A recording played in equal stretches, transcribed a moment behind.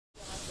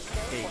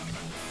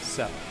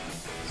7,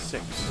 6,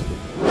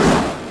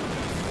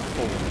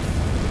 4,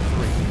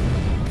 3,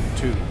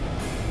 2,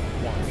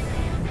 1,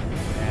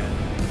 and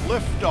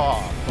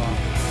liftoff.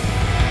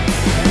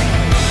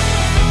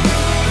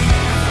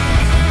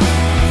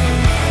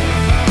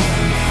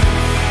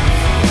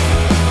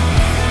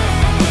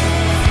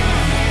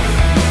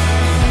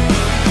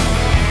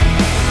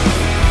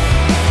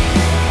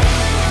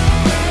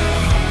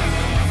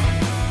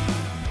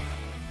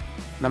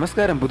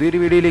 നമസ്കാരം, പുതിയൊരു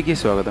വീഡിയോയിലേക്ക്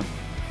സ്വാഗതം.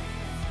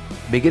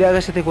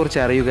 ബഹിരാകാശത്തെക്കുറിച്ച്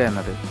അറിയുക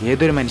എന്നത്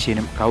ഏതൊരു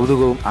മനുഷ്യനും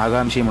കൗതുകവും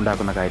ആകാംക്ഷയും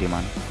ഉണ്ടാക്കുന്ന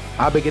കാര്യമാണ്.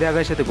 ആ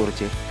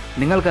ബഹിരാകാശത്തെക്കുറിച്ച്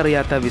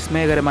നിങ്ങൾക്കറിയാത്ത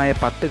വിസ്മയകരമായ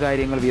 10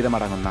 കാര്യങ്ങൾ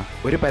വീതമടങ്ങുന്ന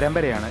ഒരു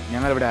പരമ്പരയാണ്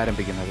ഞങ്ങളിവിടെ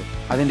ആരംഭിക്കുന്നത്.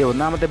 അതിൻ്റെ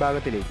ഒന്നാമത്തെ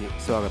ഭാഗത്തിലേക്ക്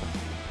സ്വാഗതം.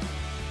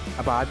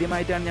 അപ്പോൾ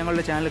ആദ്യമായിട്ടാണ്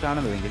ഞങ്ങളുടെ ചാനൽ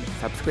കാണുന്നതെങ്കിൽ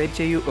സബ്സ്ക്രൈബ്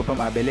ചെയ്യൂ, ഒപ്പം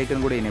ആ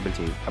ബെല്ലൈക്കൺ കൂടെ എനേബിൾ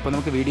ചെയ്യൂ. അപ്പോൾ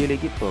നമുക്ക്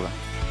വീഡിയോയിലേക്ക് പോകാം.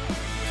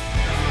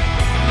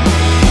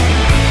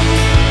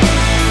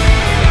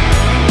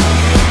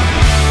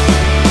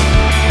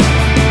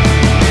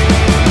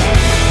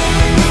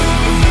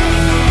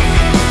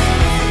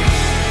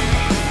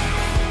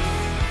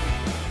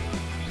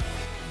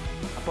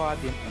 അപ്പോൾ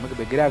ആദ്യം നമുക്ക്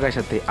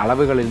ബഹിരാകാശത്തെ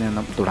അളവുകളിൽ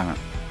നിന്നും തുടങ്ങാം.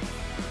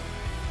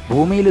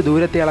 ഭൂമിയിൽ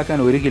ദൂരത്തെ അളക്കാൻ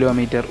 1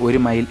 കിലോമീറ്റർ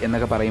 1 മൈൽ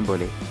എന്നൊക്കെ പറയും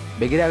പോലെ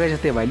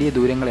ബഹിരാകാശത്തെ വലിയ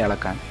ദൂരങ്ങളെ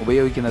അളക്കാൻ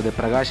ഉപയോഗിക്കുന്നത്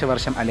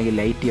പ്രകാശവർഷം അല്ലെങ്കിൽ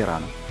ലൈറ്റ് ഇയർ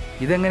ആണ്.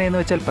 ഇതെങ്ങനെയെന്ന്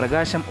വെച്ചാൽ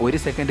പ്രകാശം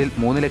 1 സെക്കൻഡിൽ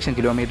 3 ലക്ഷം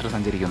കിലോമീറ്റർ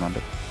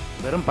സഞ്ചരിക്കുന്നുണ്ട്.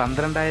 വെറും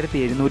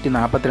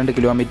 12,742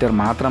 കിലോമീറ്റർ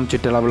മാത്രം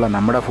ചുറ്റളവുള്ള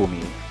നമ്മുടെ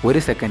ഭൂമിയിൽ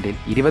 1 സെക്കൻഡിൽ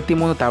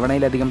 23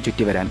 തവണയിലധികം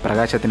ചുറ്റി വരാൻ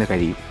പ്രകാശത്തിന്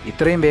കഴിയും.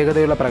 ഇത്രയും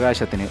വേഗതയുള്ള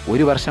പ്രകാശത്തിന്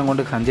 1 വർഷം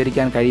കൊണ്ട്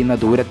സഞ്ചരിക്കാൻ കഴിയുന്ന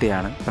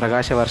ദൂരത്തെയാണ്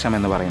പ്രകാശവർഷം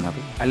എന്ന് പറയുന്നത്,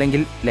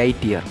 അല്ലെങ്കിൽ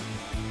ലൈറ്റ് ഇയർ.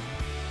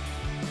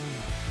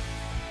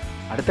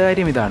 അടുത്ത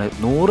കാര്യം ഇതാണ്: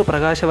 100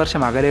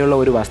 പ്രകാശവർഷം അകലെയുള്ള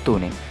ഒരു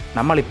വസ്തുവിനെ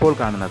നമ്മളിപ്പോൾ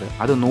കാണുന്നത്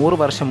അത് 100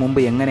 വർഷം മുമ്പ്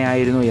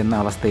എങ്ങനെയായിരുന്നു എന്ന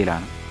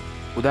അവസ്ഥയിലാണ്.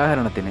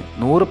 ഉദാഹരണത്തിന്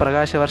 100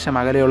 പ്രകാശവർഷം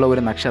അകലെയുള്ള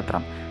ഒരു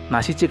നക്ഷത്രം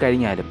നശിച്ചു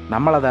കഴിഞ്ഞാലും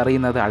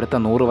നമ്മളതറിയുന്നത് അടുത്ത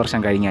 100 വർഷം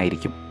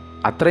കഴിഞ്ഞായിരിക്കും.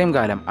 അത്രയും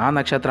കാലം ആ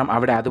നക്ഷത്രം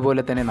അവിടെ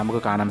അതുപോലെ തന്നെ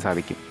നമുക്ക് കാണാൻ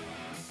സാധിക്കും.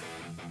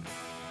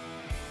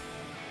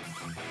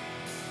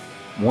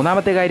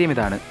 മൂന്നാമത്തെ കാര്യം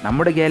ഇതാണ്: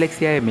 നമ്മുടെ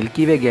ഗാലക്സിയായ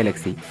മിൽക്കി വേ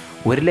ഗാലക്സി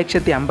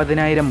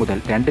 1,50,000 മുതൽ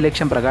 2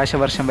 ലക്ഷം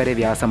പ്രകാശവർഷം വരെ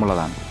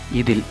വ്യാസമുള്ളതാണ്.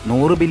 ഇതിൽ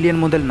 100 ബില്യൺ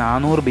മുതൽ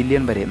 400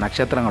 ബില്യൺ വരെ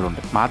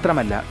നക്ഷത്രങ്ങളുണ്ട്.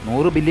 മാത്രമല്ല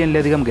 100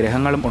 ബില്യണിലധികം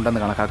ഗ്രഹങ്ങളും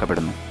ഉണ്ടെന്ന്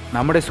കണക്കാക്കപ്പെടുന്നു.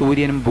 നമ്മുടെ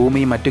സൂര്യനും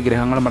ഭൂമിയും മറ്റു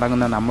ഗ്രഹങ്ങളും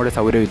അടങ്ങുന്ന നമ്മുടെ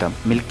സൗരയൂഥം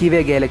മിൽക്കി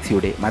വേ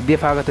ഗാലക്സിയുടെ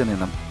മധ്യഭാഗത്ത്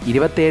നിന്നും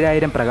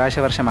 27,000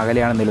 പ്രകാശവർഷം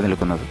അകലെയാണ്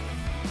നിലനിൽക്കുന്നത്.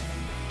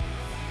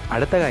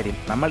 അടുത്ത കാര്യം,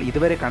 നമ്മൾ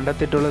ഇതുവരെ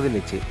കണ്ടെത്തിയിട്ടുള്ളതിൽ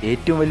വെച്ച്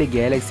ഏറ്റവും വലിയ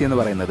ഗാലക്സി എന്ന്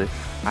പറയുന്നത്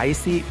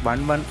IC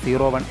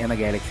 1101 എന്ന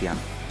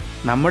ഗാലക്സിയാണ്.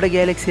 നമ്മുടെ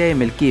ഗാലക്സിയായ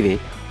മിൽക്കി വേ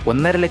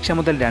 1.5 ലക്ഷം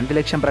മുതൽ 2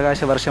 ലക്ഷം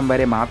പ്രകാശവർഷം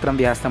വരെ മാത്രം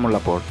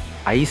വ്യാസമുള്ളപ്പോൾ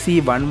IC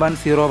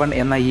 1101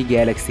 എന്ന ഈ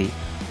ഗാലക്സി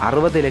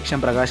 60 ലക്ഷം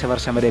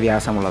പ്രകാശവർഷം വരെ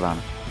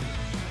വ്യാസമുള്ളതാണ്.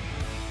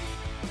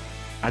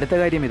 അടുത്ത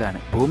കാര്യം ഇതാണ്: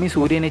 ഭൂമി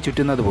സൂര്യനെ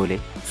ചുറ്റുന്നത് പോലെ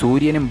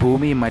സൂര്യനും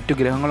ഭൂമിയും മറ്റു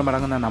ഗ്രഹങ്ങളും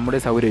അടങ്ങുന്ന നമ്മുടെ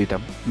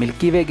സൗരയൂഥം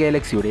മിൽക്കി വേ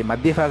ഗാലക്സിയുടെ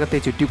മധ്യഭാഗത്തെ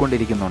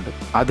ചുറ്റിക്കൊണ്ടിരിക്കുന്നുണ്ട്.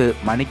 അത്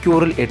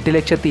മണിക്കൂറിൽ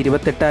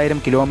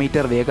 8,28,000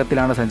 കിലോമീറ്റർ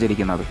വേഗത്തിലാണ്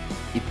സഞ്ചരിക്കുന്നത്.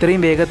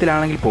 ഇത്രയും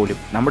വേഗത്തിലാണെങ്കിൽ പോലും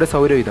നമ്മുടെ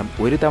സൗരയൂഥം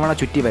ഒരു തവണ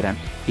ചുറ്റി വരാൻ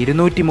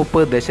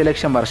 230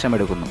 ദശലക്ഷം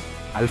വർഷമെടുക്കുന്നു.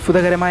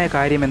 അത്ഭുതകരമായ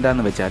കാര്യം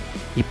എന്താണെന്ന് വെച്ചാൽ,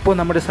 ഇപ്പോൾ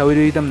നമ്മുടെ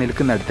സൗരയൂഥം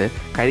നിൽക്കുന്നിടത്ത്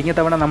കഴിഞ്ഞ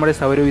തവണ നമ്മുടെ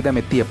സൗരയൂഥം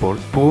എത്തിയപ്പോൾ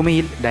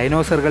ഭൂമിയിൽ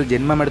ഡൈനോസറുകൾ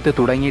ജന്മമെടുത്ത്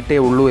തുടങ്ങിയിട്ടേ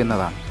ഉള്ളൂ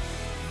എന്നതാണ്.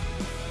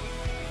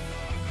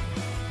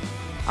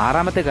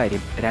 ആറാമത്തെ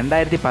കാര്യം,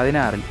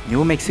 2016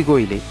 ന്യൂ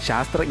മെക്സിക്കോയിലെ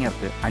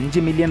ശാസ്ത്രജ്ഞർക്ക്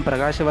 5 മില്യൺ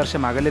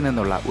പ്രകാശവർഷം അകലെ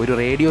നിന്നുള്ള ഒരു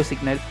റേഡിയോ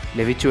സിഗ്നൽ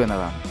ലഭിച്ചു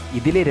എന്നതാണ്.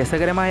 ഇതിലെ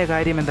രസകരമായ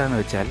കാര്യം എന്താണെന്ന്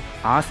വെച്ചാൽ,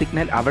 ആ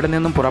സിഗ്നൽ അവിടെ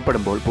നിന്നും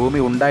പുറപ്പെടുമ്പോൾ ഭൂമി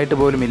ഉണ്ടായിട്ട്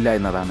പോലുമില്ല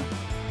എന്നതാണ്.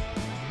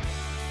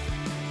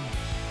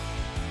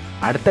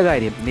 അടുത്ത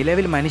കാര്യം,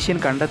 നിലവിൽ മനുഷ്യൻ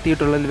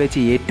കണ്ടെത്തിയിട്ടുള്ളതിൽ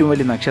വെച്ച് ഏറ്റവും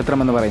വലിയ നക്ഷത്രം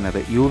എന്ന്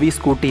പറയുന്നത് UV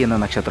സ്കൂട്ടി എന്ന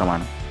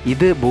നക്ഷത്രമാണ്.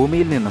 ഇത്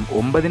ഭൂമിയിൽ നിന്നും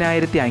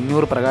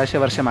 9,500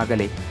 പ്രകാശവർഷം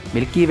അകലെ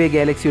മിൽക്കി വേ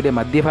ഗാലക്സിയുടെ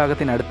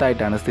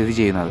മധ്യഭാഗത്തിനടുത്തായിട്ടാണ് സ്ഥിതി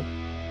ചെയ്യുന്നത്.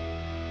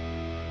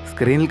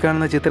 സ്ക്രീനിൽ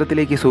കാണുന്ന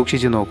ചിത്രത്തിലേക്ക്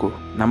സൂക്ഷിച്ചു നോക്കൂ.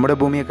 നമ്മുടെ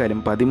ഭൂമിയെക്കാളും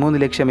 13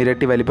 ലക്ഷം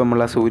ഇരട്ടി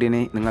വലിപ്പമുള്ള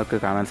സൂര്യനെ നിങ്ങൾക്ക്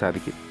കാണാൻ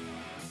സാധിക്കും.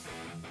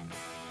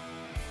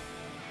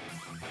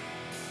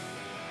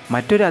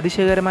 മറ്റൊരു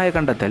അതിശയകരമായ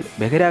കണ്ടെത്തൽ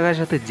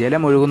ബഹിരാകാശത്ത്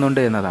ജലം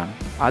ഒഴുകുന്നുണ്ട് എന്നതാണ്.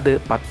 അത്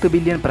 10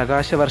 ബില്യൺ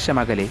പ്രകാശവർഷം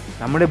അകലെ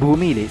നമ്മുടെ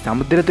ഭൂമിയിലെ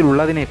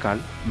സമുദ്രത്തിലുള്ളതിനേക്കാൾ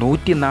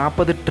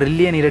 140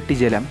 ട്രില്യൺ ഇരട്ടി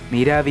ജലം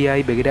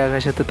നീരാവിയായി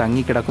ബഹിരാകാശത്ത്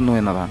തങ്ങിക്കിടക്കുന്നു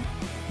എന്നതാണ്.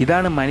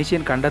 ഇതാണ്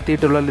മനുഷ്യൻ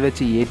കണ്ടെത്തിയിട്ടുള്ളതിൽ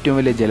വെച്ച് ഏറ്റവും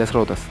വലിയ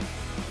ജലസ്രോതസ്.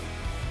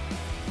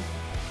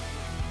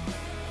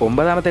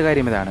 9ാമത്തെ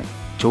കാര്യം ഇതാണ്: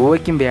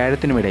 ചൊവ്വയ്ക്കും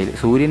വ്യാഴത്തിനുമിടയിൽ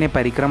സൂര്യനെ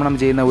പരിക്രമണം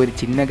ചെയ്യുന്ന ഒരു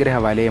ചിഹ്നഗ്രഹ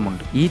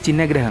വലയമുണ്ട്. ഈ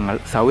ചിഹ്നഗ്രഹങ്ങൾ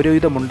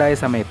സൗരയൂഥമുണ്ടായ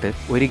സമയത്ത്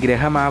ഒരു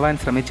ഗ്രഹമാവാൻ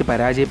ശ്രമിച്ച്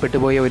പരാജയപ്പെട്ടു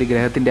പോയ ഒരു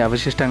ഗ്രഹത്തിൻ്റെ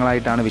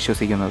അവശിഷ്ടങ്ങളായിട്ടാണ്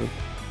വിശ്വസിക്കുന്നത്.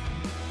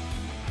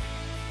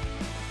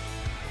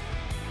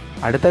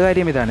 അടുത്ത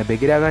കാര്യം ഇതാണ്: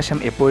 ബഹിരാകാശം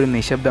എപ്പോഴും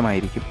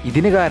നിശബ്ദമായിരിക്കും.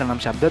 ഇതിന് കാരണം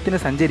ശബ്ദത്തിന്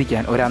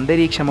സഞ്ചരിക്കാൻ ഒരു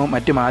അന്തരീക്ഷമോ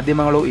മറ്റു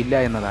മാധ്യമങ്ങളോ ഇല്ല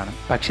എന്നതാണ്.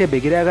 പക്ഷേ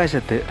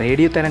ബഹിരാകാശത്ത്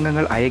റേഡിയോ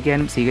തരംഗങ്ങൾ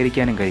അയക്കാനും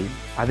സ്വീകരിക്കാനും കഴിയും.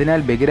 അതിനാൽ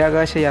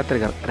ബഹിരാകാശ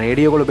യാത്രികർ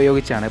റേഡിയോകൾ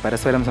ഉപയോഗിച്ചാണ്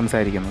പരസ്പരം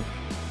സംസാരിക്കുന്നത്.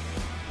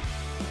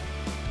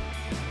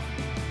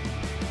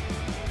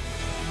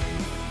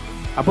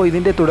 അപ്പോൾ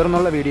ഇതിൻ്റെ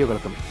തുടർന്നുള്ള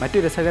വീഡിയോകൾക്കും മറ്റു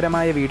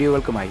രസകരമായ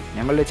വീഡിയോകൾക്കുമായി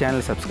ഞങ്ങളുടെ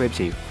ചാനൽ സബ്സ്ക്രൈബ്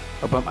ചെയ്യൂ,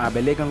 ഒപ്പം ആ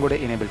ബെല്ലൈക്കൺ കൂടെ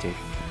എനേബിൾ ചെയ്യും.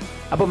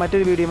 അപ്പോൾ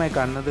മറ്റൊരു വീഡിയോയുമായി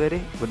കാണുന്നത് വരെ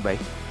ഗുഡ് ബൈ.